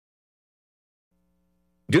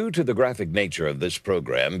Due to the graphic nature of this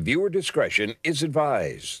program, viewer discretion is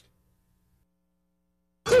advised.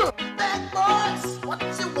 Bad boys, what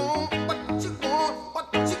you want, what you want, what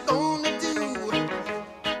you gonna do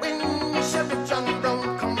when Sheriff John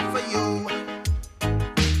Brown come for you?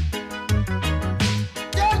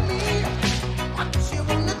 Tell me what you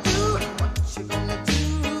gonna do, what you gonna do.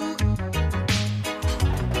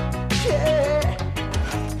 Yeah,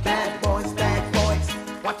 bad boys,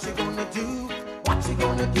 what you gonna do, what you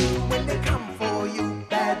gonna do when they come for you?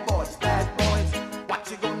 Bad boys, what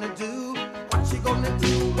you gonna do, what you gonna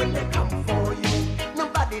do when they come for you?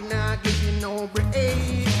 Nobody now give you no break.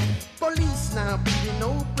 Police now give you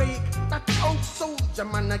no break. That old soldier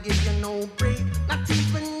man now give you no break. Not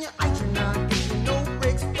even your eyes now give you no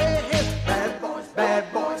breaks. Hey, hey,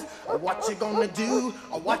 bad boys, what you gonna do?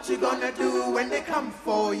 Or what you gonna do when they come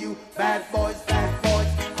for you? Bad boys,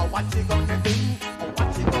 or what you gonna do? Or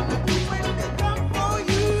what you gonna do when they come for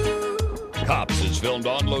you? Cops is filmed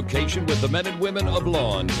on location with the men and women of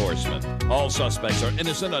law enforcement. All suspects are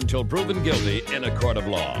innocent until proven guilty in a court of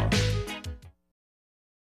law.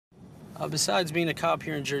 Besides being a cop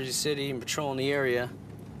here in Jersey City and patrolling the area,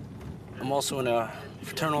 I'm also in a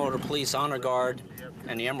Fraternal Order Police Honor Guard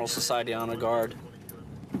and the Emerald Society Honor Guard.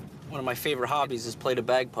 One of my favorite hobbies is play the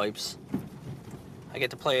bagpipes. I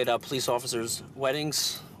get to play at police officers'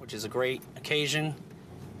 weddings, which is a great occasion,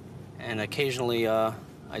 and occasionally I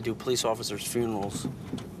do police officers' funerals.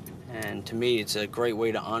 And to me, it's a great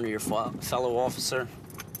way to honor your fellow officer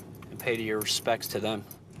and pay your respects to them.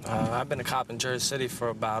 I've been a cop in Jersey City for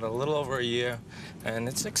about a little over a year, and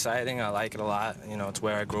it's exciting. I like it a lot. You know, it's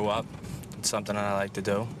where I grew up. It's something that I like to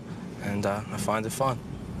do, and I find it fun.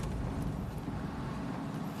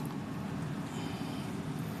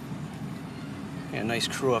 Yeah, nice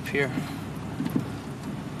crew up here.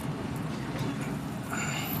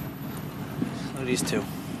 Look at these two.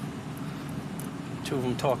 Two of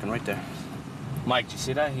them talking right there. Mike, do you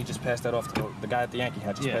see that? He just passed that off to the guy at the Yankee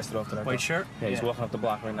hat. Just passed it off to that White guy. shirt? Yeah, he's walking up the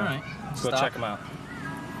block right now. All right. Let's go Stop. check him out.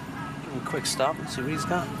 Give him a quick stop and see what he's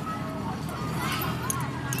got.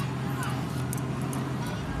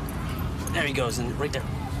 There he goes, and right there.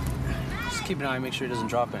 Just keep an eye, make sure he doesn't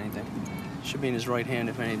drop anything. Should be in his right hand,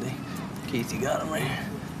 if anything. Keith, you got him right here.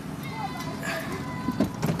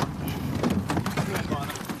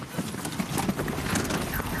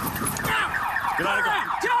 Get on the ground!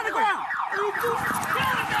 Get on the ground! Get on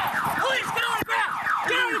the ground! Police, get on the ground!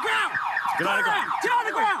 Get on the ground! Get on the ground! Get on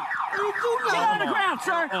the ground! Get on the ground,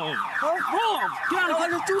 sir! Roll him! Get on the ground! I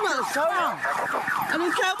didn't do nothing, sir. I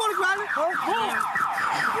didn't care about the ground. Roll him!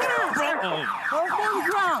 Get on the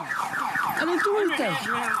ground! I didn't do anything.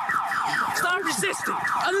 Stop resisting!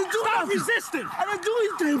 I didn't do nothing. Stop resisting! I didn't do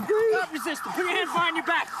anything, please. Stop resisting! Put your hands behind your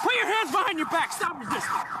back! Put your hands behind your back! Stop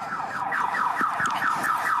resisting!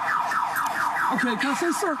 Okay, can I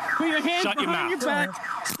say so? Put your hands behind your back.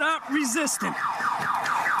 Stop resisting.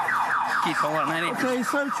 Keith, hold on, that ain't... Okay,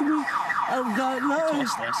 search me. I've got nothing.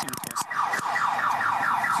 Toss there, I see the toss.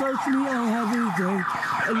 Search me, I don't have anything.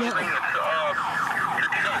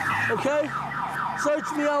 Okay? Search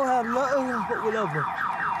me, I don't have nothing but whatever.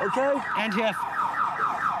 Okay? NTF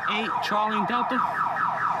 8, Charlie and Delta.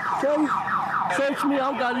 Okay? Search me, I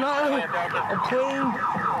don't got nothing. I'm clean.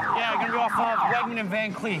 Yeah, gonna be off of Wegman and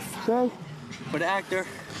Van Cleef. Okay? For the actor.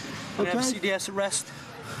 Gonna have a CDS arrest.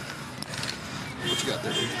 What you got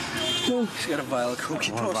there, dude? Okay. She's got a vial of coke.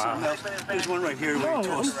 You tossed something else. There's one right here where you I'm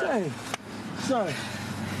tossed. saying. Sorry.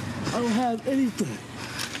 I don't have anything.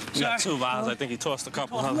 You got 2 vials. I think he tossed a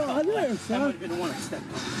couple of them. No, I didn't, That son. might have been the one I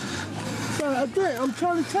stepped on. Sorry, I didn't. I'm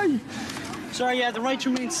trying to tell you. Sorry, you have the right to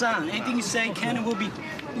remain silent. Anything you say can and will be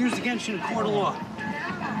used against you in a court of law.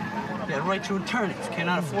 You have the right to attorney. If you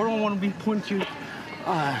cannot afford one, one will be pointed to you.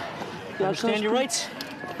 You understand your rights?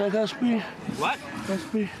 Can I speak? What? Can I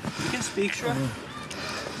speak? You can speak, sure.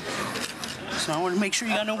 So I want to make sure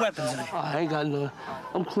you got no weapons in it. I ain't got none.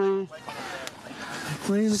 I'm clean. I'm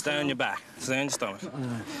clean. Stay on your back. Stay on your stomach.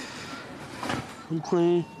 I'm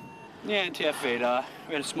clean. Yeah, NTF-8,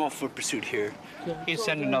 we had a small foot pursuit here. He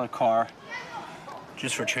sent another car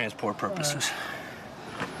just for transport purposes.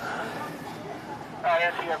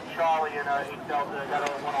 NTF Charlie and 8 Delta, got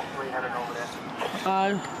a 103 headed over there.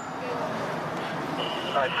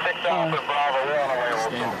 6 Alpha Bravo, we're on our way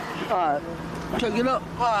also. All right. Check it up.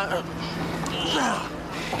 All right.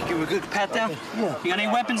 Give him a good pat down? Yeah. You got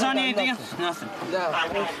any weapons on you? Anything else? Nothing. No.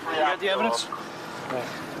 You got the evidence?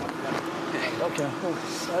 Okay.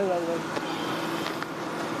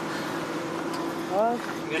 All right.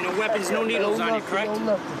 You got no weapons, no needles on you, correct? No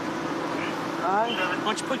nothing. All right. Why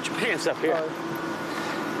don't you put your pants up here?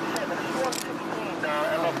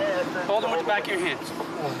 All Hold them with the back of your hands.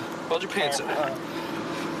 Hold your pants up. Talk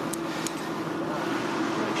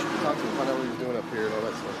to him, find out what he's doing up here and all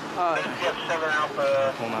that stuff. 7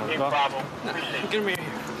 Alpha, Bravo. Get him here.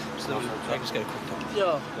 So, I just got a quick talk. Yo.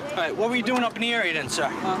 All right, what were you doing up in the area then, sir?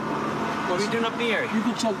 What were you doing up in the area? You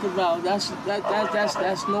can check the valve. That's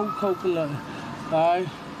no coconut. All right.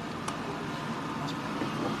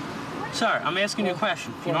 Sir, I'm asking you a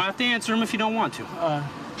question. You don't have to answer them if you don't want to.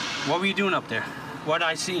 What were you doing up there? What did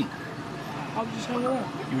I see? I was just hanging out.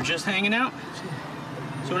 You were just hanging out?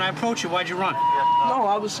 So when I approached you, why'd you run? No,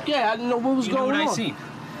 I was scared. I didn't know what was You knew going what on. I seen.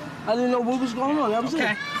 I didn't know what was going on. That was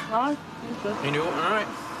Okay. it. All right. Okay. You knew it? All right.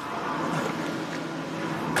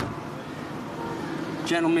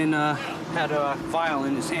 Gentleman had a vial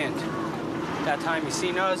in his hand. That time he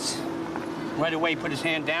seen us, right away put his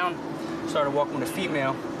hand down, started walking with a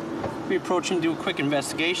female. We approached him, do a quick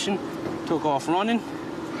investigation, took off running.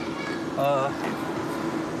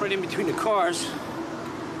 Right in between the cars,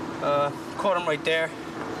 caught him right there.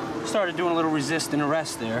 Started doing a little resist and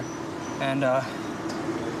arrest there, and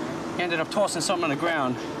he ended up tossing something on the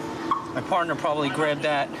ground. My partner probably grabbed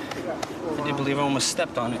that. I did believe I almost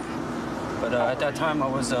stepped on it. But at that time, I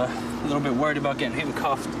was a little bit worried about getting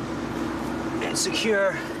handcuffed and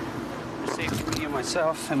secure for safety of me and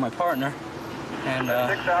myself and my partner. And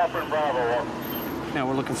 6 Alpha and Bravo. now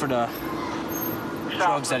we're looking for the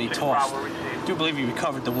drugs that he tossed. I do believe he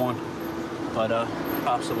recovered the one, but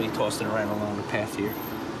possibly tossed it around along the path here.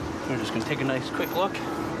 We're just gonna take a nice quick look.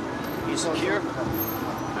 He's secure. All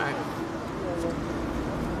right.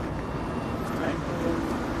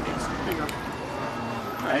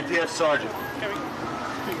 NTF Sergeant.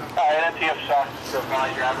 NTF Sergeant,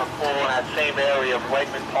 advise you have a pull in that same area of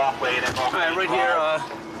Wegman Parkway and All right, right here,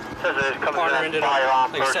 says there's coming partner to ended that up,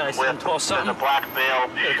 firearm like I said, I person seen him with toss something. there's a black male, A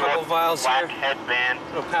couple of vials black here. headband,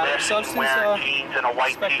 Little powder left substance, wearing jeans and a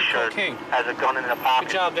white suspected t-shirt, cocaine. has a gun in the Good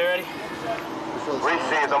pocket. job there, Eddie.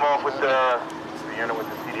 Receives, I'm off with the unit with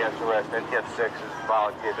the CDS arrest. NTF 6 is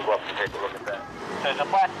volunteered to go up and take a look at that. There's a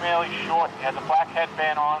black male, he's short, he has a black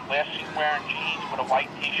headband on, last seen wearing jeans with a white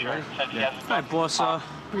t-shirt. Says he has a All right, boss,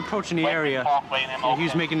 we're approaching the area. Yeah, he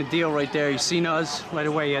was making a deal right there. He seen us right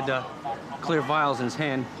away. He had the clear vials in his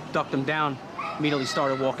hand, ducked them down, immediately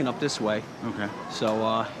started walking up this way. Okay.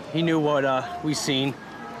 So he knew what we seen,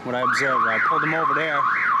 what I observed. I pulled him over there.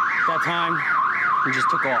 At that time, he just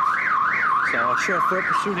took off. So sheriff foot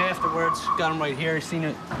pursued afterwards, got him right here. He seen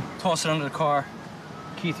it, toss it under the car.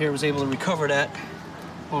 Keith here was able to recover that,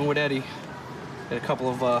 along with Eddie. Had a couple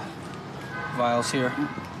of vials here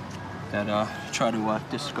that try to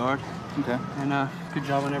discard. Okay. And good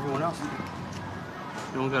job on everyone else.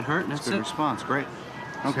 No one got hurt, and that's Good it. response. Great.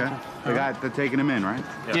 Okay. They're taking him in, right?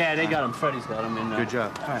 Yeah, they got him. Freddie's got him. And, Good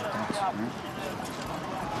job. All right, thanks.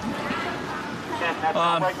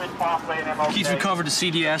 Keith recovered the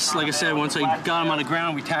CDS. Like I said, once I got him on the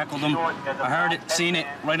ground, we tackled him. I heard it, seen it,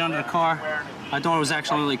 right under the car. I thought it was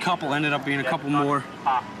actually only a couple, ended up being a couple more.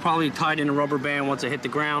 Probably tied in a rubber band once it hit the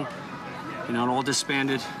ground. You know, it all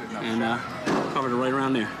disbanded and covered it right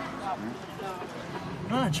around there.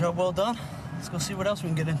 All right, job well done. Let's go see what else we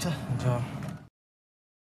can get into.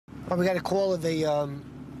 Well, we got a call of a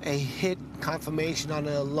hit confirmation on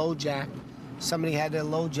a low jack. Somebody had their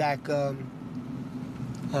low jack go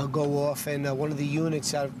off, and one of the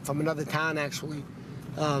units from another town actually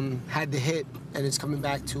had the hit, and it's coming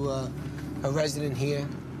back to a resident here.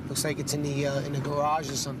 Looks like it's in the garage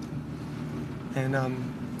or something. And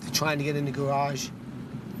they're trying to get in the garage,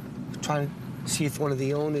 trying to see if one of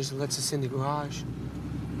the owners lets us in the garage.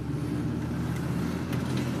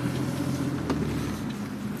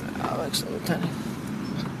 Excellent, Lieutenant.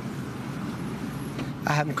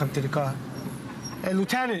 I have him come to the car. Hey,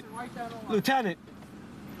 Lieutenant! Lieutenant!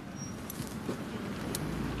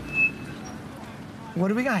 What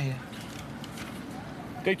do we got here?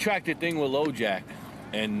 They tracked a thing with LoJack,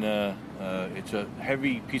 and it's a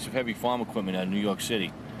piece of heavy farm equipment out of New York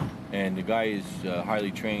City. And the guy is highly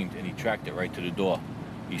trained, and he tracked it right to the door.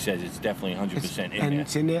 He says it's definitely 100% in there. And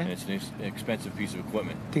it's in there? And it's an expensive piece of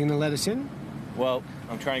equipment. They gonna let us in? Well,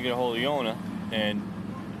 I'm trying to get a hold of the owner, and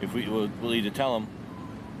if we'll either tell him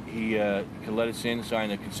he can let us in, sign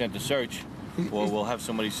a consent to search, or we'll have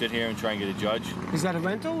somebody sit here and try and get a judge. Is that a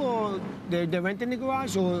rental, or they're renting the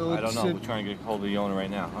garage, or I don't know. We're trying to get a hold of the owner right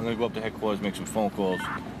now. I'm going to go up to headquarters, make some phone calls,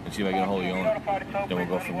 and see if I get a hold of the owner. Then we'll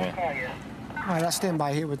go from there. All right, I'll stand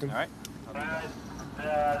by here with them. All right.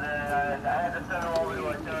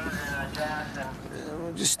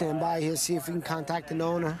 We'll just stand by here, see if we can contact the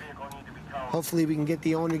owner. Hopefully we can get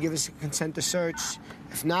the owner to give us a consent to search.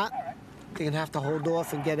 If not, they're gonna have to hold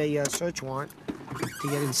off and get a search warrant to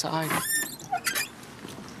get inside.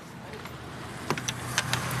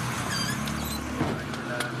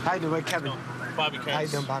 How you doing, Kevin? Bobby Cruz. How you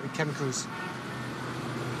doing, Bobby? Kevin Cruz.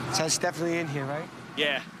 So it's definitely in here, right?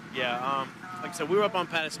 Yeah. Like I said, we were up on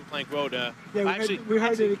Patterson Plank Road. We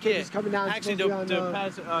heard that the kid is coming down. Actually, the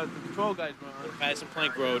patrol guys were on Patterson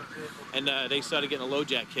Plank Road, and they started getting a low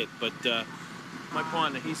jack hit. But my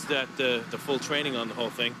partner, he's got the full training on the whole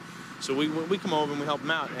thing. So we come over and we help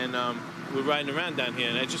him out, and we're riding around down here.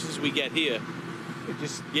 And just as we get here,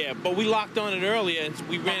 but we locked on it earlier, and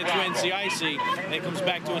we ran it through NCIC, and it comes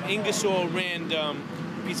back to an Ingersoll Rand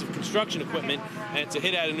piece of construction equipment, and it's a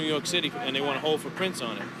hit out of New York City, and they want a hole for prints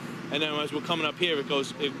on it. And then as we're coming up here, it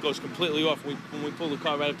goes completely off. When we pull the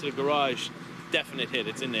car right up to the garage, definite hit.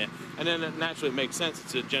 It's in there. And then naturally it makes sense.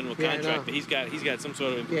 It's a general contractor. He's got some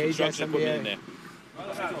sort of construction equipment in there.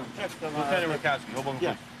 Lieutenant Rakowski, Hoboken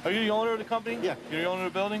Police. Are you the owner of the company? Yeah. You're the owner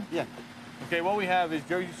of the building? Yeah. Okay, what we have is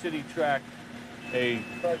Jersey City tracked a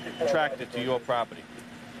tractor to your property,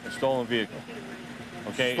 a stolen vehicle.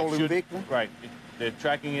 Okay. Stolen vehicle? Right. They're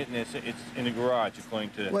tracking it, and it's in the garage,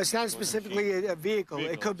 according to... Well, it's not specifically a vehicle.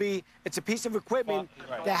 It could be, it's a piece of equipment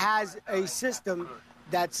that has a system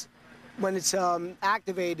that's, when it's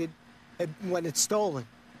activated, when it's stolen,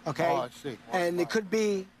 okay? Oh, I see. And it could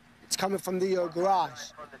be, it's coming from the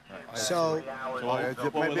garage. So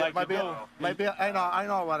maybe I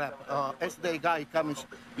know what happened. Yesterday, guy comes,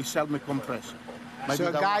 he sold me compressor. So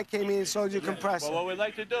a guy came in and sold you a compressor. Well, what we'd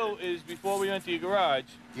like to do is, before we enter your garage,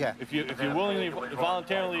 if you're willingly,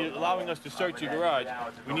 voluntarily allowing us to search your garage,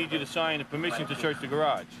 we need you to sign a permission to search the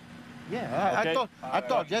garage. Yeah, okay? I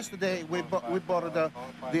thought yesterday we bought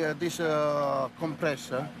this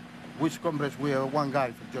compressor. Which compressor? We are one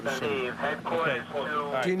guy from Jersey City. Okay.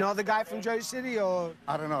 Do you know the guy from Jersey City, or?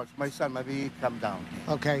 I don't know. It's my son. Maybe he come down.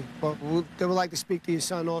 Okay. Well, they would like to speak to your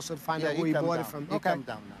son also to find out who he bought it from. He come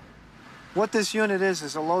down now. What this unit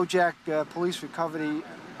is a low jack police recovery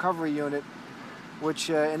unit, which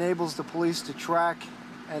enables the police to track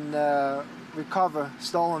and recover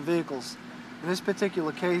stolen vehicles. In this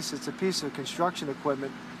particular case, it's a piece of construction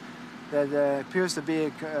equipment that appears to be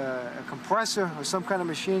a compressor or some kind of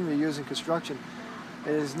machinery used in construction.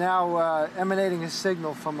 It is now emanating a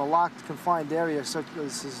signal from a locked, confined area such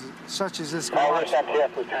as this garage.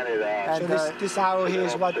 And this arrow here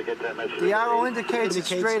is what? The arrow indicates it's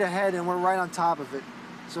straight ahead, and we're right on top of it.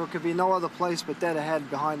 So it could be no other place but dead ahead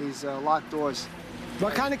behind these locked doors.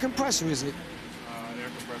 What kind of compressor is it? Air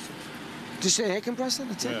compressor. Just an air compressor?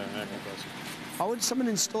 That's it? Yeah, air compressor. How would someone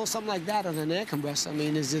install something like that on an air compressor? I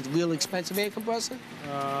mean, is it real expensive air compressor?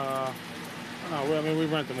 No, I mean, we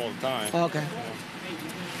rent them all the time. Okay.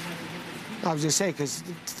 I was just saying, because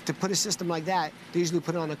to put a system like that, they usually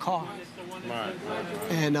put it on a car. Right.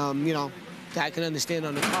 And, you know, I can understand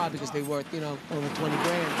on the car because they worth, you know, over 20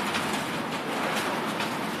 grand.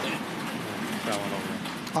 That one over.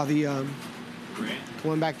 Oh, the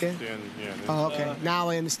one back there? Yeah. Oh, okay. Now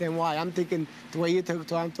I understand why. I'm thinking the way you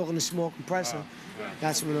talk, I'm talking a small compressor.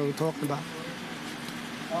 That's what we're talking about.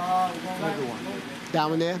 That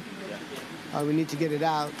one there? We need to get it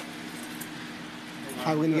out.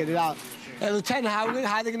 How are we going to get it out? Hey, Lieutenant, how are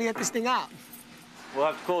they going to get this thing out? We'll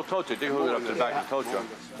have to call a tow truck. They can hook it up to the back of the tow truck.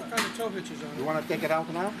 What kind of tow hitches on it? You want to take it out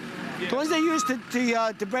now? The ones they use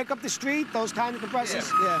to break up the street, those kind of compressors?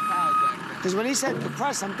 Yeah. Because when he said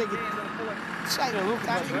compressor, I'm thinking,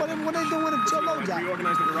 what are they doing with a low jack? We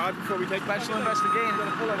organize the garage before we take special investigation.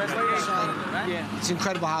 Yeah. It's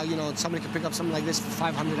incredible how, you know, somebody can pick up something like this for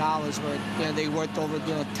 $500 where, you know, they worth over,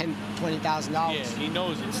 you know, $10,000, $20,000. Yeah, he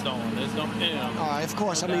knows it's stolen. There's no, you know. Of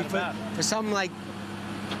course. I mean, for something like,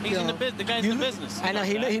 he's in the business. The guy's in the business. I know.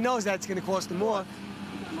 He knows that's going to cost him more.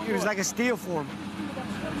 It was like a steal for him.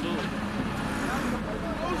 Absolutely.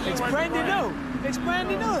 It's brand new. It's brand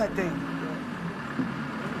new, that thing.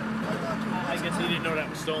 I guess he didn't know that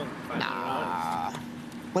was stolen. Nah.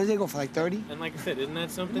 What did they go for, like 30? And like I said, isn't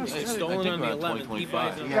that something? It's stolen on the 11th. He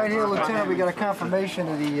buys it. Right here, Lieutenant, we got a confirmation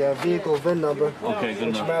of the vehicle VIN number, Okay, good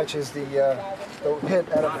which enough. matches the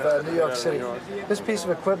hit out of New York City. This piece of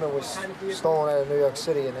equipment was stolen out of New York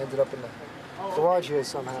City and ended up in the garage here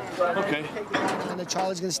somehow. Okay. And then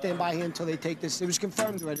Charlie's going to stand by here until they take this. It was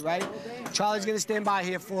confirmed already, right? Charlie's going to stand by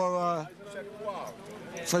here for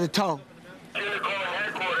the tow.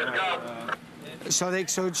 So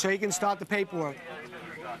he can start the paperwork.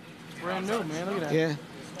 Brand new, man. Look at that. Yeah.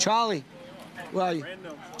 Charlie, where are you?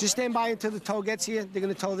 Just stand by until the tow gets here. They're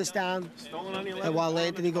going to tow this down. Stolen on the 11th. And while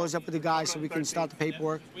Anthony goes up with the guys so we can start the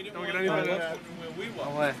paperwork. Don't get anything of that.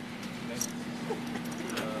 No way.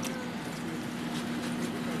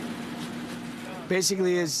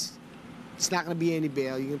 Basically, it's not going to be any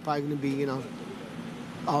bail. You're probably going to be, you know,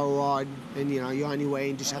 ROR'd, and, you know, you're on your way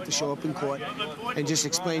and just have to show up in court and just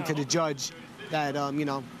explain to the judge that, you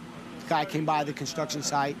know, guy came by the construction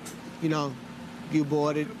site, you know, you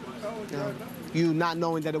bought it, you not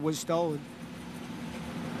knowing that it was stolen.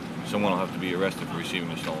 Someone will have to be arrested for receiving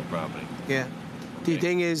the stolen property. Yeah. The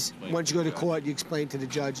thing is, once you go to court, you explain to the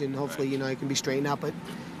judge, and hopefully, you know, it can be straightened out, but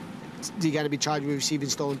you got to be charged with receiving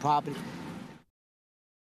stolen property.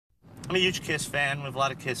 I'm a huge Kiss fan. We have a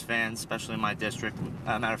lot of Kiss fans, especially in my district.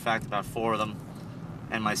 Matter of fact, about 4 of them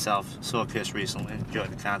and myself saw Kiss recently.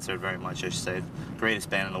 Enjoyed the concert very much, I should say. Greatest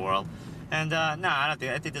band in the world. And no, I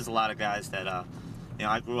think there's a lot of guys that, you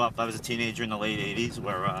know, I grew up, I was a teenager in the late 80s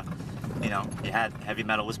where, you know, you had heavy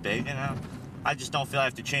metal was big, and I just don't feel I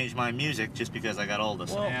have to change my music just because I got older.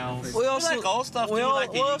 So We also like old stuff. we too,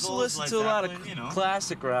 like the also Eagles, listen Led to a lot of Zeppelin, you know.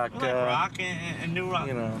 classic rock. We like rock and new rock.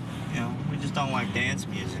 You know, we just don't like dance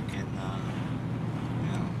music and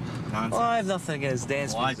you know, nonsense. well, I have nothing against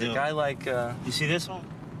dance Well, music. I do. I like. You see this one?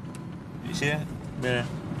 You see that? Yeah.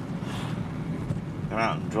 They're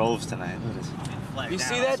out in droves tonight. Look at this. You Down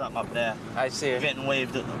see that? Something up there. I see it. We're getting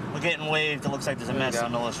waved. We're getting waved. It looks like there's a There we mess go.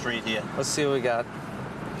 in the middle of the street here. Let's see what we got.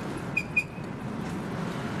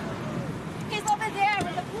 He's over there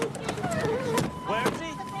with the blue. Where is he?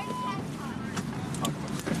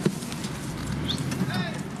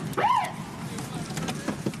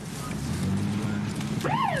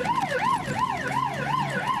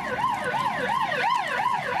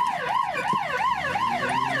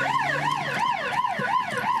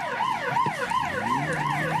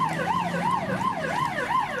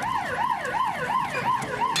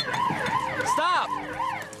 Stop!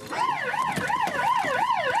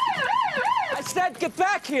 I said get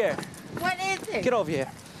back here. What is it? Get over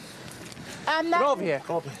here. I'm not. Get over here.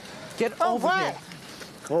 Get Oh, over what? here.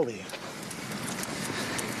 Go over here.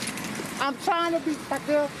 I'm trying to be my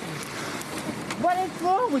girlfriend. What is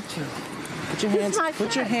wrong with you? Put your This hands. is my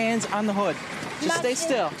Put your friend. hands on the hood. Just My stay friend.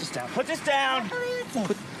 still. Just down. Put this down.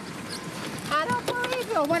 I don't believe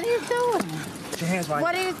you. What are you doing? Put your hands behind.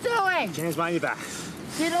 What are you doing? Put your hands behind your back.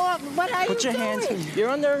 Get off. What are Put you your doing? hands. You're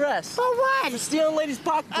under arrest. For what? For stealing ladies'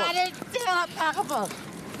 pocketbook. I didn't steal a pocketbook.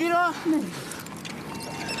 Get off me.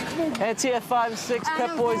 NTF 5 and 6, I Pep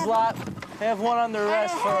don't Boys have lot. They have one under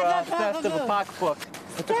arrest for have a theft of a pocketbook. pocketbook.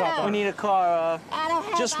 Put the cup We on. need a car. I don't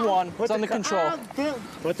have Just a- one. It's under control.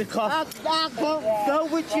 Put the cup. I'll go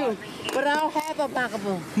with you, but I don't have a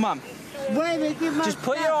pocketbook. Come on. Wait a minute, give my Just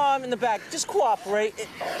put your stuff. arm in the back. Just cooperate. It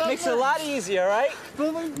makes it a lot easier, right?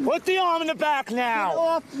 Put the arm in the back Get now.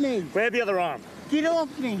 off me. Grab the other arm. Get off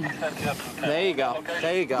me. There you go.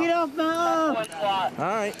 There you go. Get off my arm. All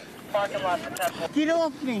right. Get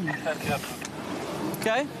off me.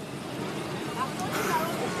 Okay.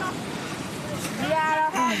 Yeah, I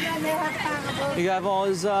don't have that pocketbook. You have all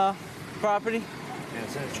his property? Yeah,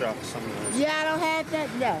 it's in the truck. Yeah, I don't have that.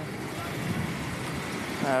 No.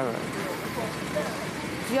 All right.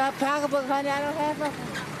 You have pocketbook, honey? I don't have a.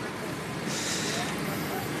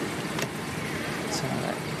 It's all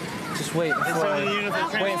right. Just waiting They sent me the unit for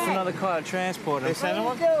waiting for transport. another car to transport him. They sent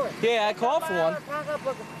one? Yeah, I called for one.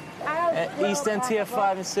 Pocketbook. I don't At steal East NTF pocketbook.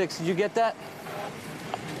 5 and 6. Did you get that?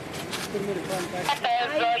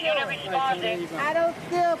 I don't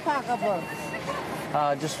steal pocketbooks.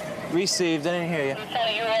 Just received. I didn't hear you.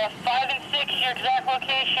 Lieutenant, you're 5 and 6, your exact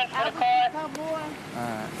location for the car. All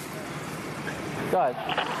right. Go ahead.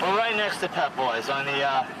 We're right next to Pep Boys on the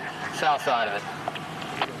south side of it.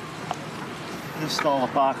 Just stole a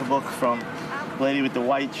pocketbook from the lady with the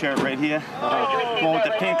white shirt right here. One with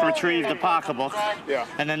the pink retrieved the pocketbook. Yeah.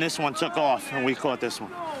 And then this one took off, and we caught this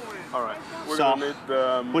one. All right. We're So, gonna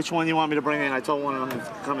need. Which one you want me to bring in? I told one of them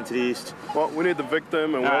coming to the east. Well, we need the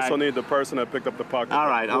victim, and we All also right. need the person that picked up the pocket. All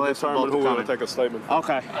right, I'll We'll ask them determine both who to will come in. take a statement.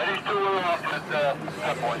 Okay. These two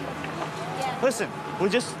Listen, we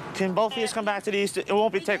just can both of you come back to the east. It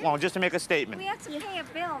won't be take long, just to make a statement. We have to pay a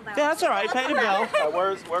bill, though. Yeah, that's all right. Pay the bill.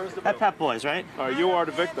 Where's the bill? At Pep Boys, right? All right, you are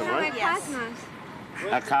the victim, right? Yes.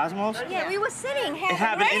 At Cosmos? Yeah, we were sitting. It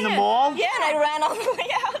happened in the mall? Yeah, and I ran all the way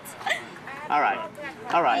out. All right.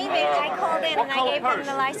 All right. I called in and I gave them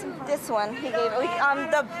the license. This one, he gave.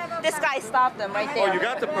 This guy stopped them right there. Oh, you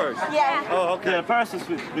got the purse? Yeah. Oh, okay. The purse is,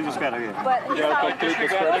 we just got it here. But You got a complete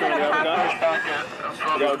description on the other guy?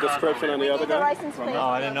 You got a description on the other guy? license plate. Oh,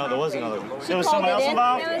 I didn't know there was another one. There was called someone it else in.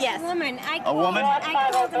 involved? There was Yes. A woman. A woman? I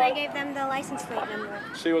called and I gave them the license plate number.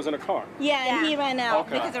 She was in a car. Yeah, and he ran out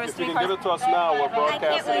Okay. because there was If you three can cars. give it to us now, we're I can't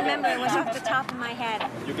broadcasting. remember. It was off the top of my head.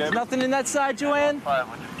 You There's gave nothing in that side, Joanne? All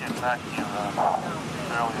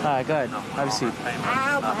right, go ahead. Have a seat.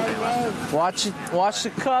 Watch the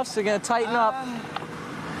cuffs. They're gonna tighten up.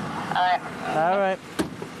 All right.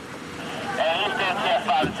 And East NTF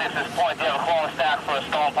 5 and 6 at this point, do you have a call stack for a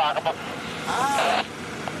stolen pocketbook?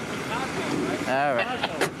 All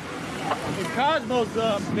right. In Cosmos,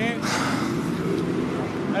 man.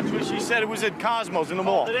 That's what she said. It was at Cosmos in the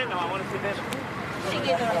mall. I didn't know. I wanted to see this.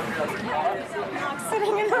 Radio's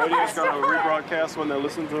got a rebroadcast when they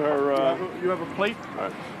listen to her. You have a plate? All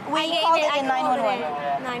right. We called it in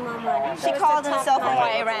 911. 911. She called himself and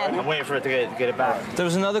why I ran. I'm waiting for it to get it back. There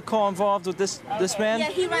was another car involved with this man? Yeah,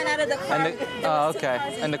 he ran out of the car. And oh, okay.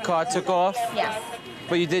 And the car took off? Yes.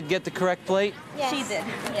 But you did get the correct plate? Yes. She did,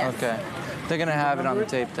 yes. Okay. They're going to have it on the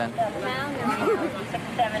tape then. All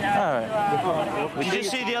right. Did you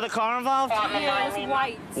see the other car involved? Yeah, it was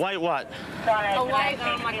white. White what? A white,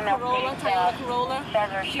 like a Corolla, Toyota Corolla.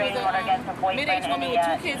 She was a mid-aged woman with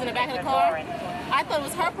 2 kids in the back of the car. I thought it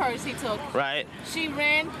was her purse he took. Right. She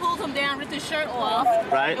ran, pulled him down, ripped his shirt off,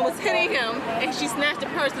 Right. and was hitting him, and she snatched the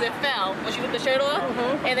purse and it fell when she ripped the shirt off,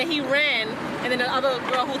 and then he ran, and then the other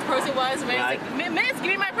girl whose purse it was ran, like, Miss,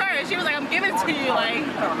 give me my purse. She was like, I'm giving it to you, like,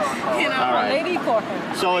 you know, All right. lady for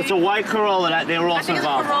her. So it's a white Corolla that they were I also think it's a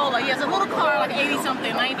involved. Corolla, yeah, it's a little car, like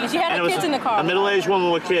 80-something, 90. She had And her it was kids in the car. A middle-aged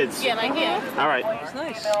woman with kids. Yeah, like, yeah. All right. It's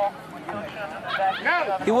nice.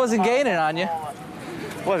 He wasn't gaining on you.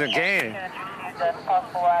 Wasn't gaining.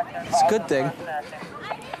 It's a good thing.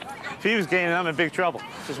 If he was gaining, I'm in big trouble.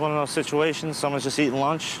 Just one of those situations. Someone's just eating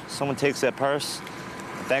lunch. Someone takes their purse.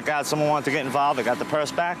 Thank God someone wanted to get involved. They got the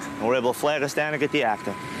purse back, and were able to flag us down and get the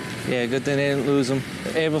actor. Yeah, good thing they didn't lose him.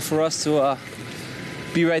 Able for us to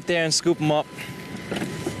be right there and scoop him up.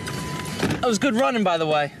 That was good running, by the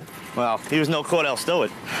way. Well, he was no Cordell Stewart.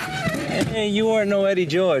 Hey, you weren't no Eddie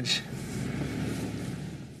George.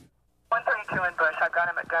 132 in Bush. I've got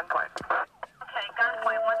him at gunpoint. Okay,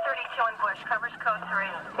 gunpoint. 132 in Bush. Covers code 3.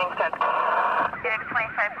 Being sent. David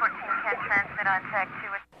 2514 can transmit on tag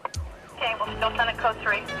 2. Okay, we'll still send it code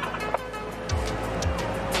 3.